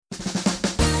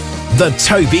The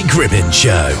Toby Gribbin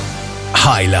Show.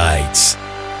 Highlights.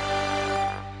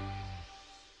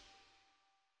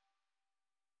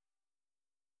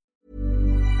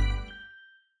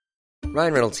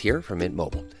 Ryan Reynolds here from Mint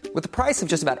Mobile. With the price of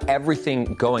just about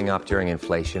everything going up during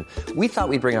inflation, we thought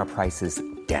we'd bring our prices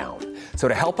down. So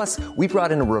to help us, we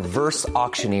brought in a reverse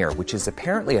auctioneer, which is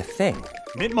apparently a thing.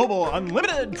 Mint Mobile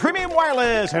Unlimited Premium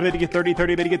Wireless. How to get 30,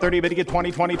 30, bit to get 30, bit to get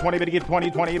 20, 20, 20, bit to get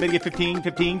 20, 20, bit to get 15,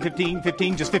 15, 15,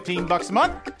 15, just $15 a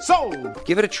month? Sold!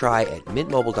 Give it a try at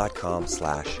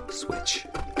mintmobile.com/switch.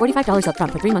 $45 up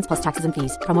front for 3 months plus taxes and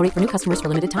fees. Promo rate for new customers for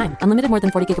limited time. Unlimited more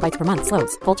than 40 gigabytes per month.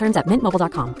 Slows full terms at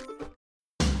mintmobile.com.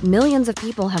 Millions of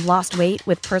people have lost weight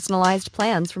with personalized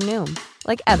plans from Noom.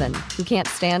 Like Evan, who can't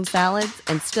stand salads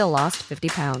and still lost 50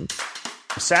 pounds.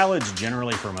 Salads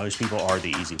generally for most people are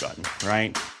the easy button,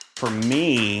 right? For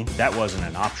me, that wasn't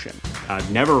an option. I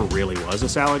never really was a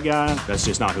salad guy. That's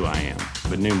just not who I am.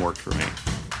 But Noom worked for me.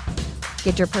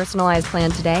 Get your personalized plan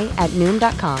today at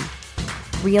Noom.com.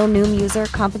 Real Noom user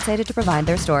compensated to provide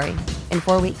their story. In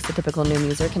 4 weeks, the typical Noom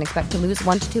user can expect to lose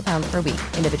 1 to 2 pounds per week.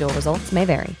 Individual results may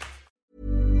vary.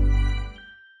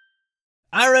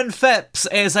 Aaron Phipps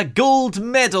is a gold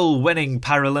medal winning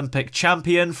Paralympic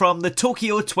champion from the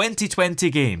Tokyo 2020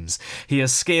 Games. He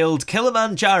has scaled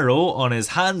Kilimanjaro on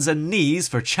his hands and knees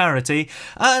for charity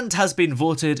and has been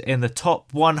voted in the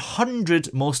top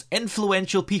 100 most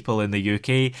influential people in the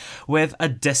UK with a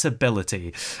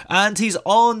disability. And he's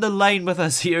on the line with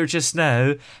us here just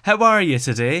now. How are you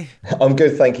today? I'm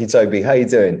good, thank you, Toby. How are you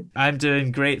doing? I'm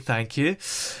doing great, thank you.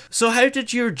 So how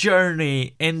did your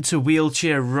journey into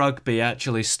wheelchair rugby actually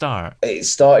start? It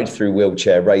started through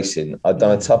wheelchair racing. I'd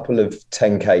done a couple of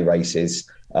 10k races.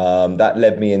 That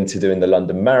led me into doing the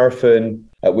London Marathon,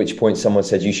 at which point someone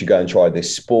said, you should go and try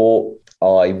this sport.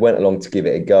 I went along to give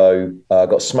it a go.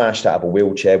 Got smashed out of a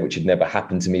wheelchair, which had never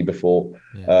happened to me before.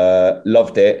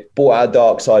 Loved it. Brought out a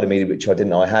dark side of me, which I didn't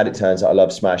know I had. It turns out I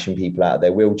love smashing people out of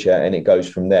their wheelchair, and it goes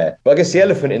from there. But I guess the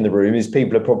elephant in the room is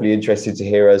people are probably interested to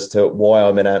hear as to why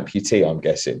I'm an amputee, I'm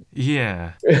guessing.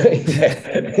 Yeah.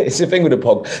 It's a thing with a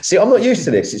POG. See, I'm not used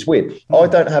to this. It's weird. I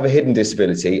don't have a hidden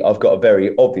disability. I've got a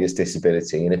very obvious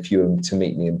disability. And if you were to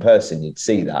meet me in person, you'd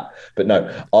see that. But no,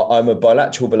 I'm a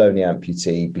bilateral below-knee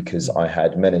amputee because I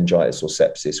had meningitis or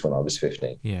sepsis when I was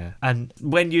 15. Yeah. And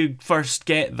when you first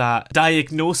get that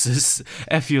diagnosis,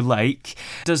 if you like,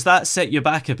 does that set you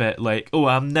back a bit? Like, oh,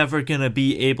 I'm never going to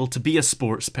be able to be a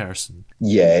sports person?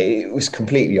 Yeah, it was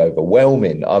completely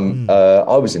overwhelming.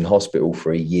 I was in hospital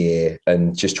for a year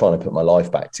and just trying to put my life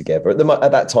back together.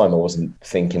 At that time, I wasn't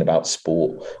thinking about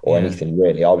sport or anything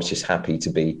really. I was just happy to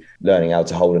be learning how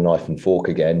to hold a knife and fork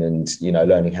again and,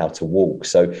 learning how to walk.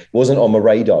 So it wasn't on my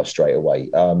radar straight away.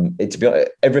 To be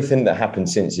honest, everything that happened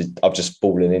since I've just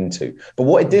fallen into. But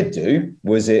what it did do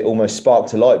was it almost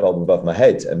sparked a light bulb above my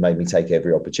head and made me take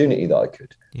every opportunity that I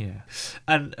could. Yeah.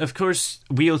 And of course,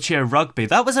 wheelchair rugby,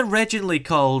 that was originally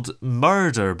called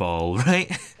murder ball,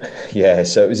 right? Yeah,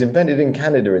 so it was invented in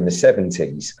Canada in the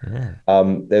 70s. Yeah.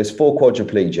 There was 4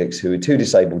 quadriplegics who were too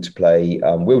disabled to play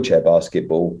wheelchair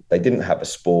basketball. They didn't have a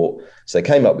sport. So they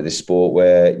came up with this sport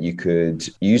where you could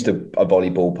use a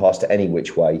volleyball, pass it any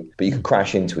which way, but you could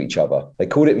crash into each other. They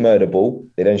called it murder ball.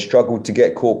 They then struggled to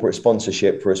get corporate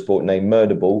sponsorship for a sport named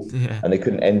murder ball, and they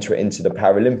couldn't enter it into the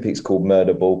Paralympics called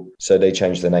murder ball. So they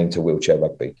changed the name to wheelchair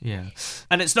rugby. Yeah.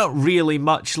 And it's not really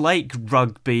much like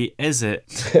rugby, is it?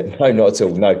 No, not at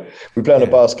all. No. We play on a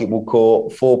basketball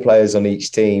court, 4 players on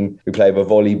each team. We play with a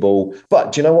volleyball.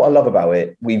 But do you know what I love about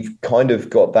it? We've kind of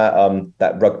got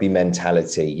that rugby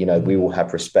mentality. We all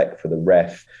have respect for the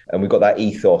ref, and we've got that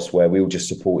ethos where we all just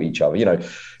support each other.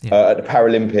 At the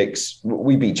Paralympics,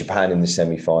 we beat Japan in the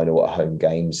semi-final at home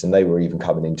games, and they were even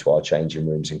coming into our changing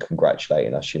rooms and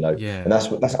congratulating us, Yeah. And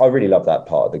that's I really love that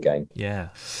part of the game. Yeah.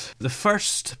 The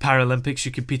first Paralympics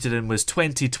you competed in was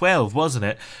 2012, wasn't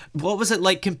it? What was it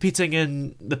like competing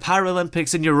in the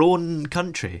Paralympics in your own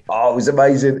country? Oh, it was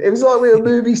amazing. It was like we were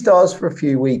movie stars for a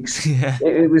few weeks. Yeah.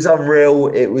 It was unreal.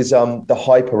 It was the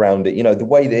hype around it, the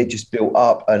way that it just built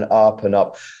up and up and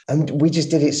up. And we just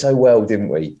did it so well, didn't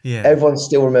we? Yeah. Everyone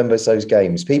still remembers those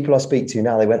games. People I speak to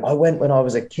now, I went when I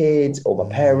was a kid, or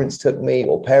my parents took me,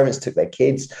 or parents took their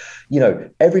kids.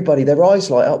 Everybody, their eyes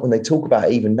light up when they talk about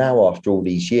it, even now after all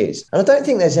these years. And I don't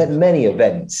think there's many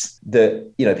events that,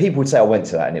 people would say I went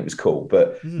to that and it was cool,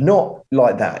 but not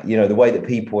like that. The way that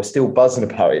people are still buzzing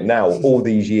about it now, all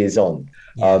these years on.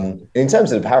 Yeah. In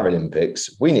terms of the Paralympics,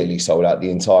 we nearly sold out the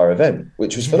entire event,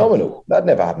 which was phenomenal. That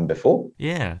never happened before.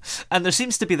 Yeah. And there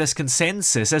seems to be this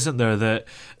consensus, isn't there, that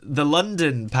the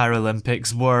London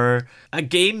Paralympics were a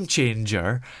game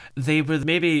changer. They were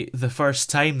maybe the first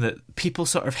time that people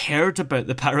sort of heard about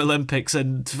the Paralympics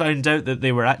and found out that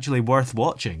they were actually worth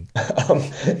watching? I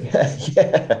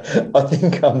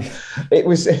think it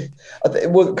was.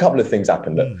 Well, a couple of things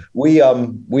happened. We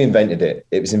invented it.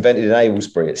 It was invented in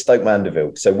Aylesbury at Stoke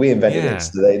Mandeville. So we invented it.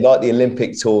 So they like the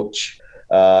Olympic torch,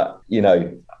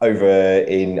 over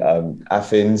in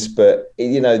Athens, but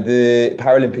the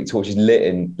Paralympic torch is lit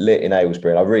in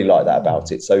Aylesbury, and I really like that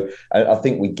about it. So I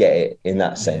think we get it in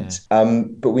that sense.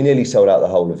 But we nearly sold out the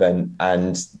whole event,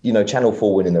 and Channel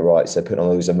 4 winning the rights, they put on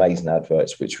those amazing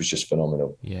adverts, which was just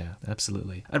phenomenal. Yeah,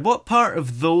 absolutely. And what part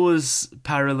of those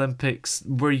Paralympics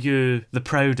were you the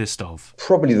proudest of?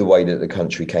 Probably the way that the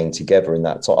country came together in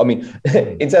that time. I mean,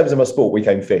 in terms of my sport, we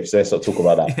came fifth, so let's not talk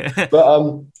about that.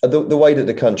 But the way that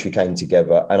the country came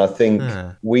together. And I think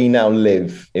we now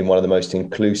live in one of the most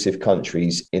inclusive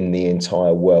countries in the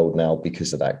entire world now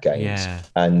because of that Games. Yeah.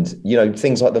 And,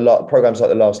 things like programs like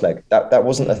The Last Leg, that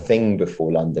wasn't a thing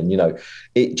before London.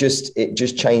 It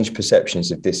just changed perceptions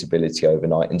of disability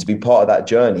overnight. And to be part of that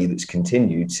journey that's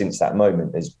continued since that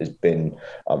moment has been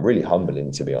really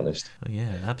humbling, to be honest.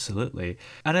 Yeah, absolutely.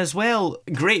 And as well,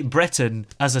 Great Britain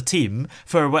as a team,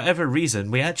 for whatever reason,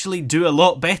 we actually do a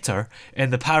lot better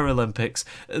in the Paralympics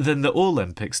than the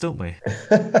Olympics, don't we?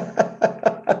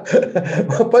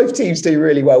 Well, both teams do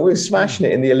really well. We're smashing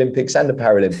it in the Olympics and the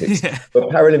Paralympics. Yeah. But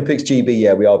Paralympics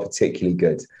GB, we are particularly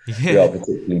good. Yeah. We are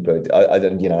particularly good. I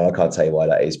don't, I can't tell you why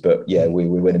that is, but we're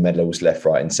winning medals left,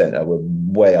 right, and centre. We're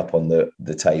way up on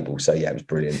the table. So it was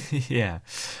brilliant. Yeah.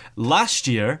 Last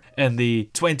year in the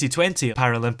 2020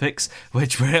 Paralympics,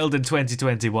 which were held in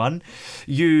 2021,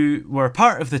 you were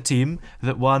part of the team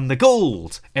that won the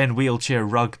gold in wheelchair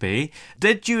rugby.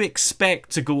 Did you expect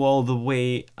to go all the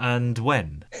way and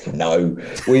win? No,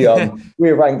 we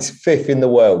were ranked fifth in the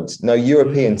world. No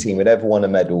European team had ever won a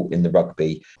medal in the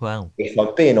rugby. Wow. If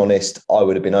I'm being honest, I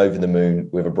would have been over the moon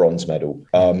with a bronze medal.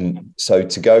 So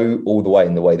to go all the way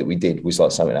in the way that we did was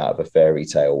like something out of a fairy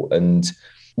tale. And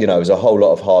it was a whole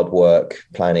lot of hard work,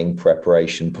 planning,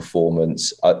 preparation,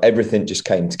 performance. Everything just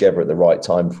came together at the right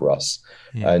time for us.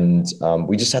 Yeah. And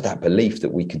we just had that belief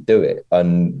that we could do it.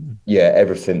 And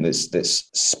everything that's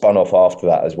spun off after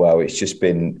that as well. It's just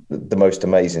been the most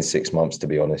amazing 6 months, to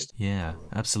be honest. Yeah,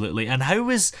 absolutely. And how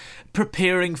was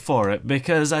preparing for it?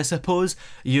 Because I suppose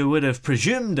you would have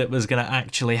presumed it was going to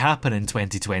actually happen in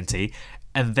 2020.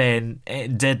 And then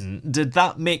it didn't. Did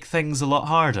that make things a lot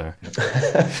harder?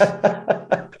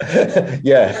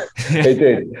 Yeah, it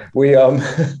did. We, look,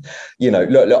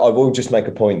 I will just make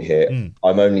a point here.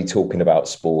 I'm only talking about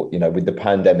sport. With the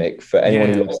pandemic, for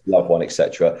anyone who lost a loved one,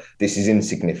 etc., this is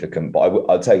insignificant. But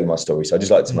I'll tell you my story. So I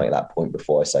just like to make that point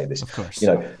before I say this. Of course.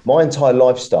 My entire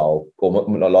lifestyle,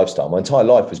 my entire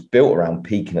life was built around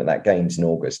peaking at that Games in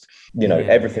August.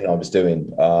 Everything I was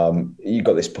doing, you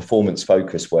got this performance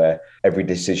focus where every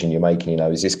decision you're making,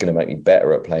 is this going to make me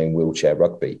better at playing wheelchair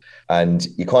rugby? And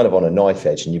you're kind of on a knife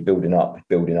edge and you're building up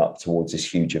towards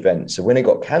this huge event. So when it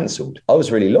got cancelled, I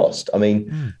was really lost. I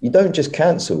mean, you don't just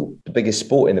cancel the biggest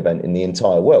sporting event in the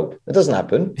entire world. It doesn't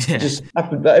happen. Yeah. It just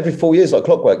happens every 4 years like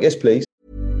clockwork. Yes, please.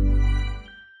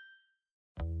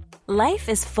 Life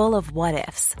is full of what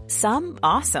ifs. Some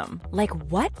awesome, like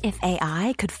what if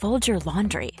AI could fold your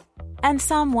laundry? And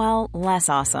some, well, less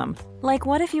awesome. Like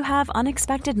what if you have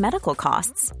unexpected medical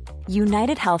costs?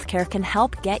 United Healthcare can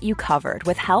help get you covered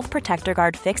with Health Protector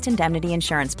Guard fixed indemnity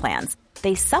insurance plans.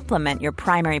 They supplement your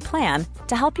primary plan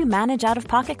to help you manage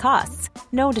out-of-pocket costs.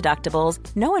 No deductibles,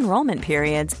 no enrollment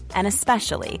periods, and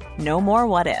especially no more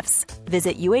what-ifs.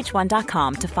 Visit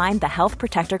UH1.com to find the Health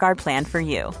Protector Guard plan for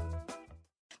you.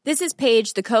 This is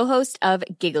Paige, the co-host of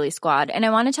Giggly Squad, and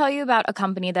I want to tell you about a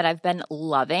company that I've been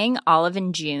loving, Olive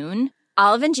 & June.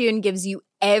 Olive & June gives you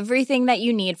everything that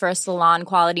you need for a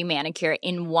salon-quality manicure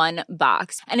in one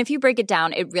box. And if you break it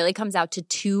down, it really comes out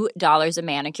to $2 a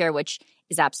manicure, which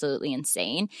is absolutely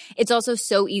insane. It's also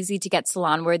so easy to get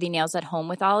salon-worthy nails at home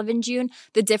with Olive & June.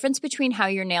 The difference between how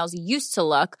your nails used to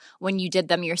look when you did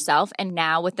them yourself and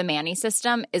now with the Mani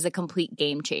system is a complete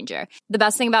game changer. The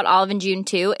best thing about Olive & June,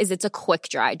 too, is it's a quick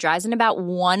dry. Dries in about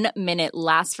 1 minute,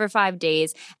 lasts for 5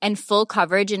 days, and full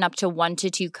coverage in up to 1 to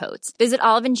 2 coats. Visit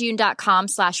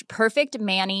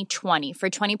oliveandjune.com/perfectmani20 for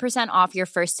 20% off your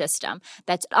first system.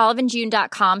 That's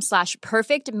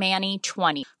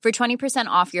oliveandjune.com/perfectmani20 for 20%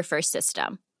 off your first system.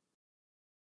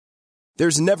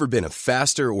 There's never been a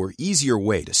faster or easier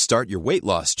way to start your weight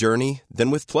loss journey than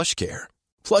with PlushCare.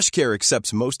 PlushCare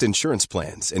accepts most insurance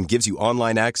plans and gives you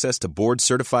online access to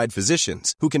board-certified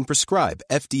physicians who can prescribe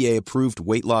FDA-approved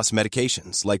weight loss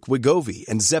medications like Wegovy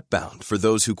and Zepbound for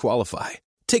those who qualify.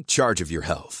 Take charge of your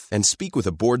health and speak with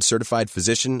a board-certified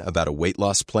physician about a weight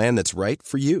loss plan that's right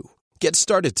for you. Get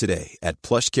started today at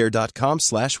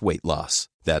plushcare.com/weight-loss.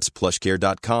 That's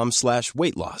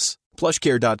plushcare.com/weight-loss.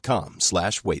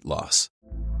 plushcare.com/weight-loss.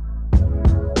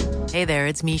 Hey there,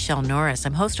 it's Michelle Norris.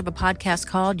 I'm host of a podcast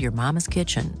called Your Mama's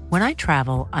Kitchen. When I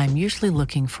travel, I'm usually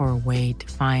looking for a way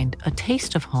to find a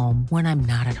taste of home when I'm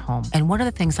not at home. And one of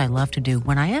the things I love to do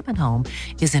when I am at home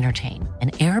is entertain.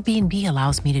 And Airbnb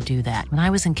allows me to do that. When I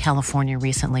was in California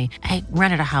recently, I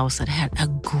rented a house that had a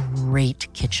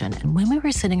great kitchen. And when we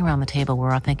were sitting around the table, we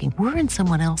were all thinking, we're in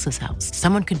someone else's house.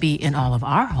 Someone could be in all of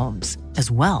our homes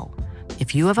as well.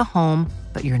 If you have a home,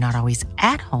 but you're not always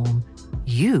at home,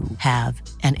 you have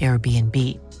an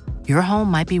Airbnb. Your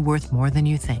home might be worth more than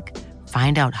you think.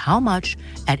 Find out how much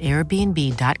at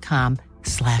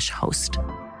airbnb.com/host.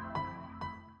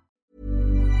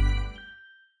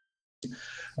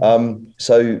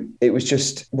 So it was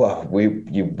just, well, we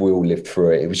all lived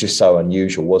through it. It was just so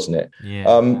unusual, wasn't it?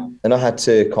 Yeah. And I had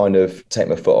to kind of take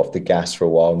my foot off the gas for a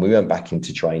while, and we went back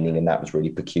into training, and that was really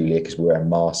peculiar because we were wearing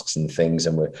masks and things,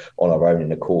 and we're on our own in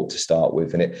the court to start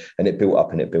with, and it built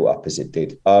up as it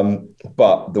did.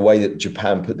 But the way that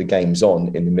Japan put the games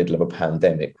on in the middle of a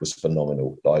pandemic was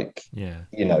phenomenal. Like,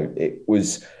 you know, it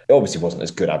obviously wasn't as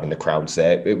good having the crowds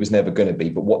there. It was never going to be,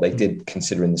 but what they did,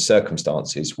 considering the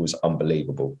circumstances, was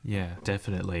unbelievable. Yeah,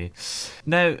 definitely.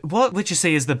 Now, what would you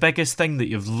say is the biggest thing that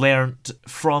you've learnt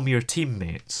from your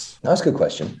teammates? That's a good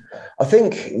question. I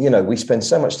think, you know, we spend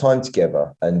so much time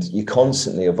together and you're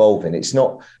constantly evolving. It's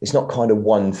not kind of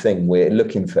one thing. We're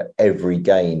looking for every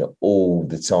gain all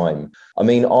the time. I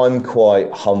mean, I'm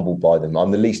quite humbled by them.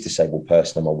 I'm the least disabled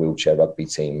person on my wheelchair rugby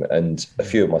team, and a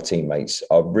few of my teammates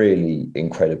are really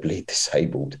incredibly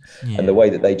disabled. Yeah. And the way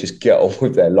that they just get on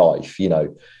with their life, you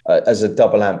know, as a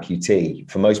double amputee,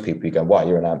 for most people, you go, wow,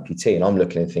 you're an amputee. And I'm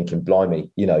looking and thinking, blimey,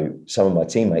 you know, some of my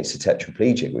teammates are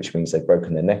tetraplegic, which means they've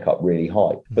broken their neck up really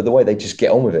high. But the way they just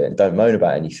get on with it and don't moan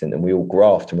about anything, and we all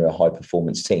graft and we're a high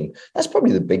performance team, that's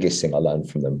probably the biggest thing I learned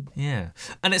from them. Yeah.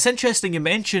 And it's interesting you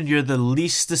mentioned you're the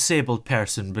least disabled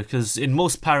person, because in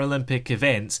most Paralympic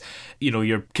events, you know,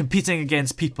 you're competing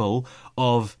against people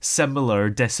of similar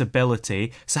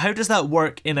disability. So how does that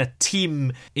work in a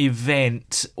team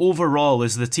event overall?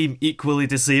 Is the team equally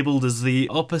disabled as the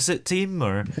opposite team,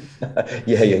 or?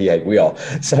 Yeah, we are.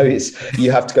 So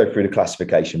you have to go through the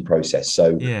classification process.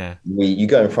 So you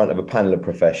go in front of a panel of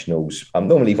professionals,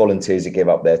 normally volunteers that give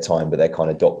up their time, but they're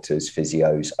kind of doctors,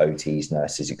 physios, OTs,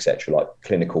 nurses, etc., like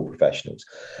clinical professionals.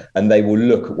 And they will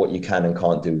look at what you can and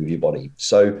can't do with your body.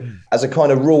 So as a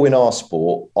kind of rule in our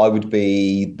sport, I would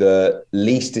be the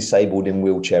least disabled in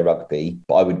wheelchair rugby,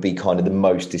 but I would be kind of the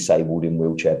most disabled in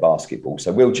wheelchair basketball.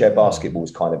 So wheelchair basketball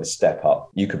is kind of a step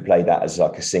up. You could play that as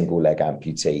like a single leg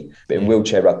amputee, but in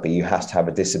wheelchair rugby, you have to have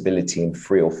a disability in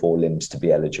 3 or 4 limbs to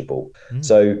be eligible.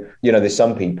 So, you know, there's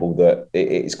some people that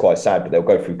it's quite sad, but they'll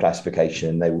go through classification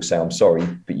and they will say, I'm sorry,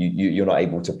 but you're not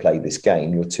able to play this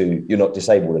game. You're not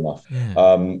disabled enough.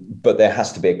 But there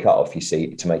has to be a cut-off, you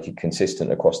see, to make it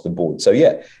consistent across the board. So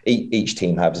yeah, each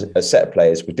team has a set of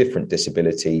players with different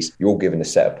disabilities. You're all given a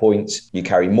set of points. You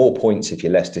carry more points if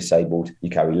you're less disabled. You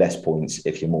carry less points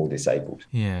if you're more disabled.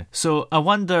 Yeah. So I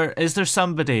wonder, is there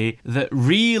somebody that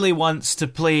really wants to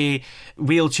play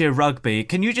wheelchair rugby?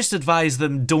 Can you just advise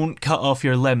them, don't cut off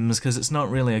your limbs, because it's not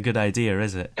really a good idea,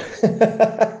 is it?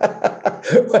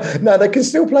 No, they can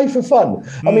still play for fun.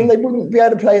 I mean, they wouldn't be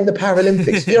able to play in the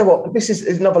Paralympics. You know what? This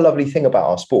is another lovely thing about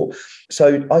our sport.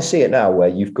 So I see it now where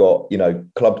you've got, you know,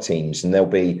 club teams, and there'll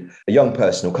be a young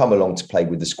person who'll come along to play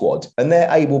with the squad, and their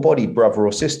able-bodied brother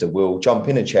or sister will jump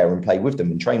in a chair and play with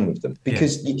them and train with them,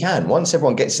 because you can. Once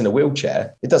everyone gets in a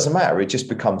wheelchair, it doesn't matter. It just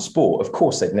becomes sport. Of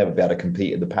course, they'd never be able to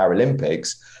compete at the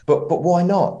Paralympics, but why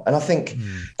not? And I think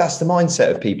that's the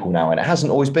mindset of people now, and it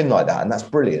hasn't always been like that, and that's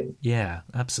brilliant. Yeah,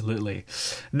 absolutely.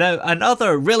 Now,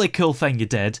 another really cool thing you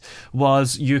did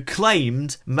was you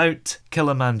climbed Mount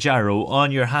Kilimanjaro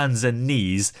on your hands and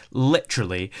knees,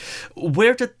 literally.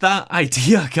 Where did that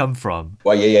idea come from?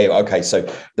 Well, yeah. Okay,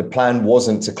 so the plan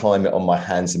wasn't to climb it on my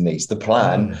hands and knees. The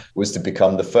plan was to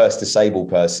become the first disabled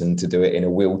person to do it in a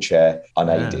wheelchair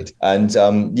unaided. And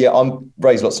I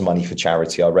raised lots of money for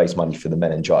charity. I raised money for the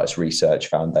Meningitis Research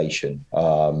Foundation,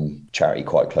 charity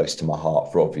quite close to my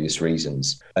heart for obvious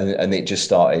reasons. And it just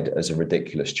started as a ridiculous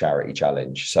ridiculous charity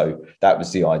challenge. So that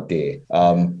was the idea.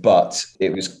 But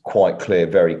it was quite clear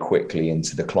very quickly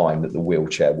into the climb that the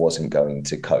wheelchair wasn't going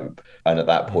to cope. And at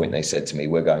that point, they said to me,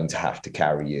 we're going to have to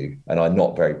carry you. And I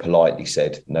not very politely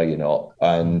said, no, you're not.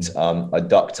 And I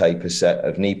duct tape a set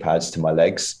of knee pads to my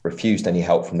legs, refused any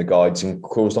help from the guides, and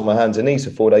crawled on my hands and knees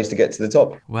for 4 days to get to the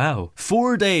top. Wow.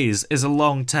 4 days is a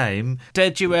long time.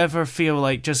 Did you ever feel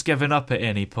like just giving up at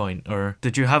any point, or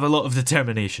did you have a lot of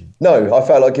determination? No, I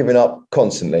felt like giving up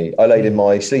constantly. I laid in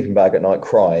my sleeping bag at night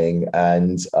crying,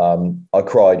 and I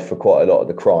cried for quite a lot of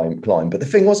the climb. But the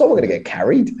thing was, I wasn't going to get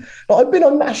carried. Like, I've been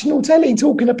on national telly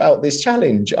talking about this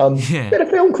challenge. We had a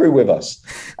film crew with us.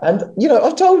 And, you know,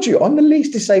 I've told you, I'm the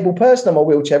least disabled person on my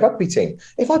wheelchair rugby team.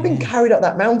 If I'd been carried up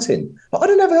that mountain, I'd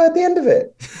have never heard the end of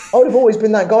it. I would have always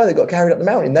been that guy that got carried up the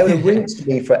mountain. They would have rinsed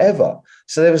me forever.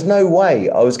 So there was no way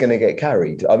I was going to get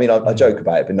carried. I mean, I joke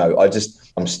about it, but no,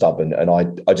 I'm stubborn, and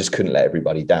I just couldn't let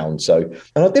everybody down. So,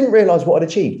 and I didn't realise what I'd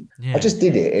achieved. I just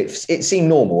did it. It seemed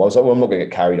normal. I was like, well, I'm not going to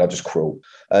get carried. I'll just crawl.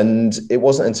 And it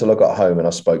wasn't until I got home and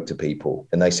I spoke to people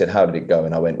and they said, how did it go?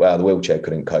 And I went, well, the wheelchair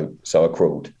couldn't cope, so I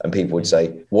crawled. And people would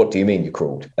say, what do you mean you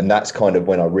crawled? And that's kind of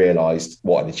when I realised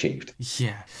what I'd achieved.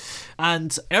 Yeah.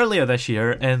 And earlier this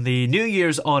year, in the New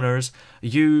Year's Honours,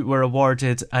 you were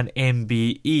awarded an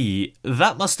MBE.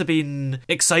 That must have been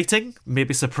exciting,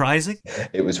 maybe surprising.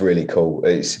 It was really cool.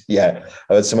 I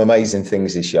had some amazing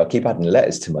things this year. I keep adding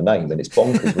letters to my name, and it's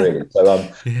bonkers, really. So,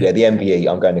 the MBE,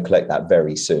 I'm going to collect that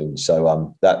very soon.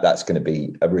 So that's going to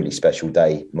be a really special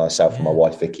day. Myself and my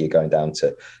wife Vicky are going down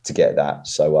to get that.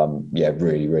 So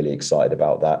really, really excited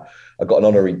about that. I got an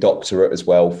honorary doctorate as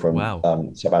well from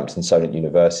Southampton Solent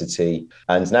University.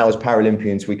 And now as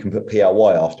Paralympians, we can put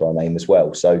PLY after our name as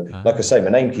well. So like I say,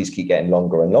 my name keeps getting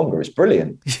longer and longer. It's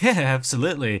brilliant. Yeah,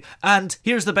 absolutely. And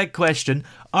here's the big question.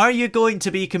 Are you going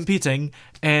to be competing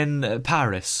in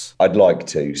Paris? I'd like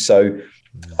to. So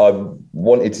I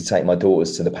wanted to take my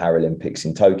daughters to the Paralympics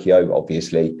in Tokyo,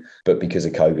 obviously, but because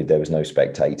of COVID, there was no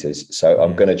spectators. So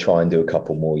I'm going to try and do a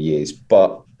couple more years.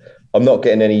 But I'm not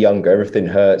getting any younger. Everything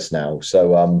hurts now.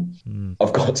 So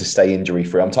I've got to stay injury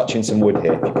free. I'm touching some wood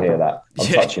here, if you can hear that. I'm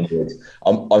touching wood.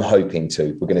 I'm hoping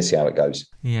to. We're going to see how it goes.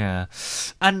 Yeah.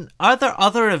 And are there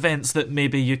other events that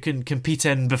maybe you can compete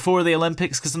in before the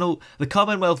Olympics? Because I know the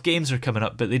Commonwealth Games are coming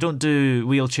up, but they don't do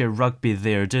wheelchair rugby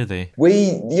there, do they?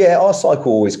 Our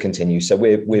cycle always continues. So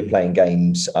we're playing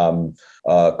games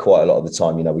quite a lot of the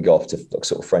time. You know, we go off to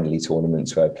sort of friendly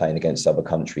tournaments where we're playing against other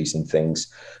countries and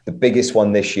things. The biggest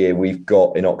one this year we've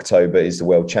got in October is the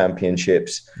World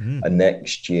Championships. And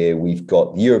next year we've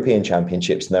got the European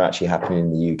Championships, and they're actually happening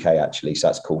in the UK, actually. So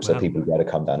that's cool. So people will be able to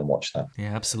come down and watch that.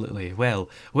 Yeah, absolutely. Well,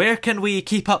 where can we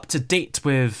keep up to date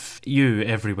with you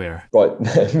everywhere? Right,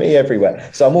 me everywhere.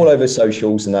 So I'm all over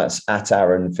socials, and that's at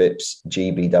Aaron Phipps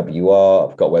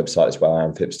GBWR. I've got a website as well,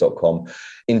 aaronphipps.com.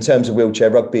 In terms of wheelchair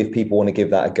rugby, if people want to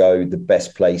give that a go, the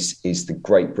best place is the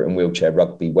Great Britain Wheelchair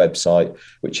Rugby website,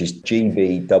 which is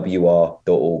gbwr.org.uk.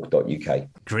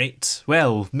 Great.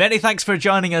 Well, many thanks for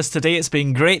joining us today. It's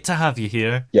been great to have you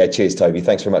here. Yeah, cheers, Toby.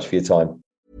 Thanks very much for your time.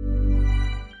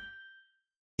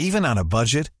 Even on a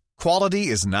budget, quality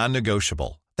is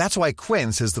non-negotiable. That's why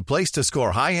Quince is the place to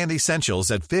score high-end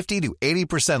essentials at 50 to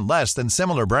 80% less than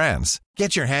similar brands.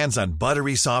 Get your hands on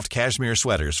buttery soft cashmere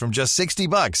sweaters from just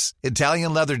 $60,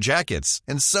 Italian leather jackets,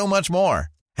 and so much more.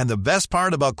 And the best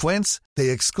part about Quince, they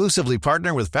exclusively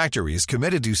partner with factories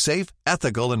committed to safe,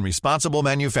 ethical, and responsible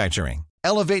manufacturing.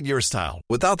 Elevate your style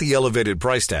without the elevated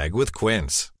price tag with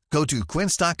Quince. Go to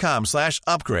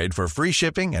quince.com/upgrade for free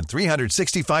shipping and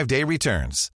 365-day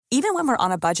returns. Even when we're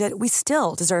on a budget, we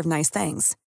still deserve nice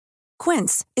things.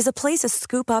 Quince is a place to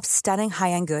scoop up stunning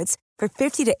high-end goods for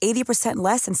 50 to 80%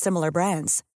 less than similar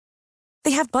brands.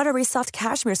 They have buttery soft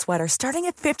cashmere sweaters starting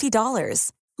at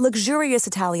 $50, luxurious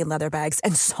Italian leather bags,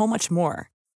 and so much more.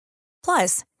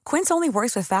 Plus, Quince only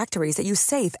works with factories that use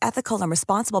safe, ethical, and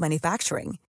responsible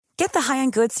manufacturing. Get the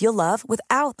high-end goods you'll love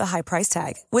without the high price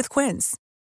tag with Quince.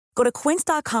 Go to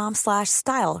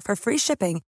quince.com/style for free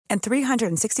shipping and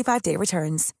 365-day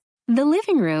returns. The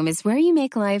living room is where you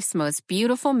make life's most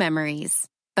beautiful memories.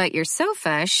 But your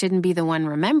sofa shouldn't be the one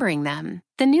remembering them.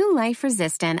 The new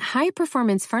life-resistant,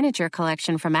 high-performance furniture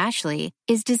collection from Ashley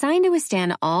is designed to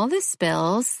withstand all the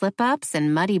spills, slip-ups,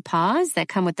 and muddy paws that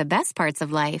come with the best parts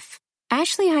of life.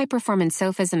 Ashley high-performance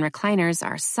sofas and recliners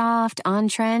are soft,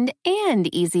 on-trend,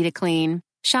 and easy to clean.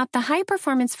 Shop the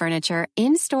high-performance furniture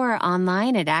in-store or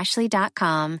online at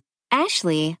ashley.com.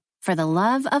 Ashley, for the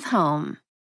love of home.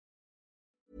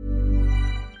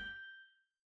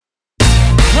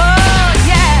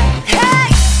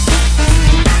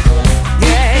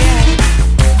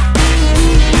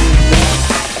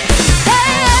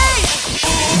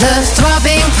 The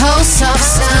throbbing pulse of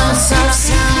sound.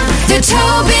 The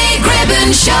Toby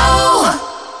Gribbon Show.